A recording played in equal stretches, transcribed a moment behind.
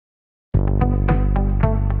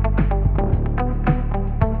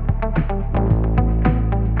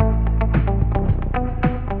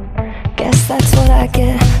fag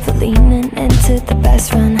it for leaning into the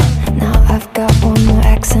best friend. Now I've got one more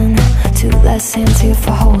accent, two less hands here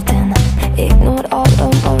for holding. Ignored all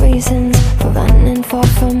of my reasons for running far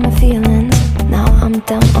from my feelings. Now I'm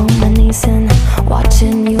down on my knees and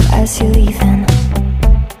watching you as you're leaving.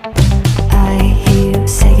 I hear you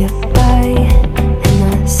say goodbye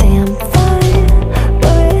and I say I'm fine,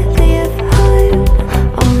 but really if I'm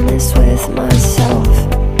honest with myself,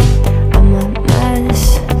 I'm a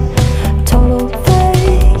mess, total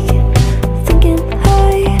fake, thinking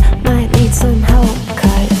I might need some help.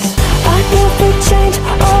 Cause I never change,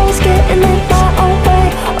 always getting in my own way.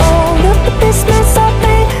 Oh, look at this mess I've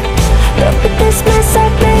made, look at this mess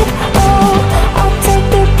I've made. Oh, I'll take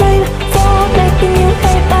the blame for making you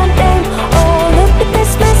hate my name. Oh, look at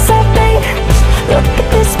this mess I've made, look at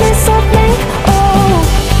this mess I've made. Oh,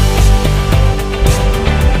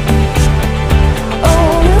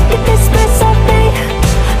 oh, look at this mess I've made,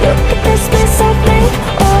 look at this mess I've made.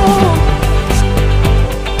 Oh,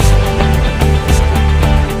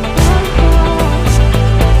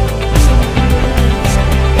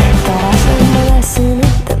 but I learned my lesson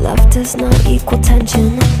that love does not equal tension.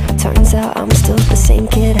 Turns out I'm still the same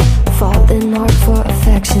kid, falling hard for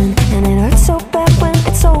affection. And it hurts so bad when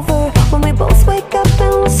it's over, when we both wake up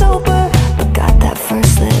and we're sober. But got that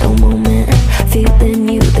first little moment, feeling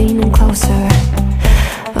you leaning closer.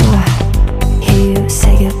 Hear you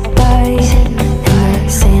say goodbye and I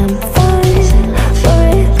say I'm fine, but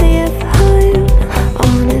really if I'm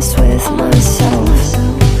honest with myself,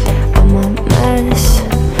 I'm a mess,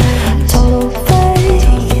 total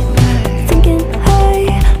fake, thinking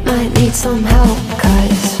I might need some help.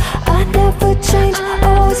 Cause I never change,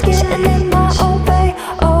 always getting in my own way.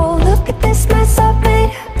 Oh, look at this mess I've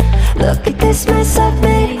made, look at this mess I've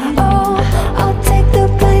made.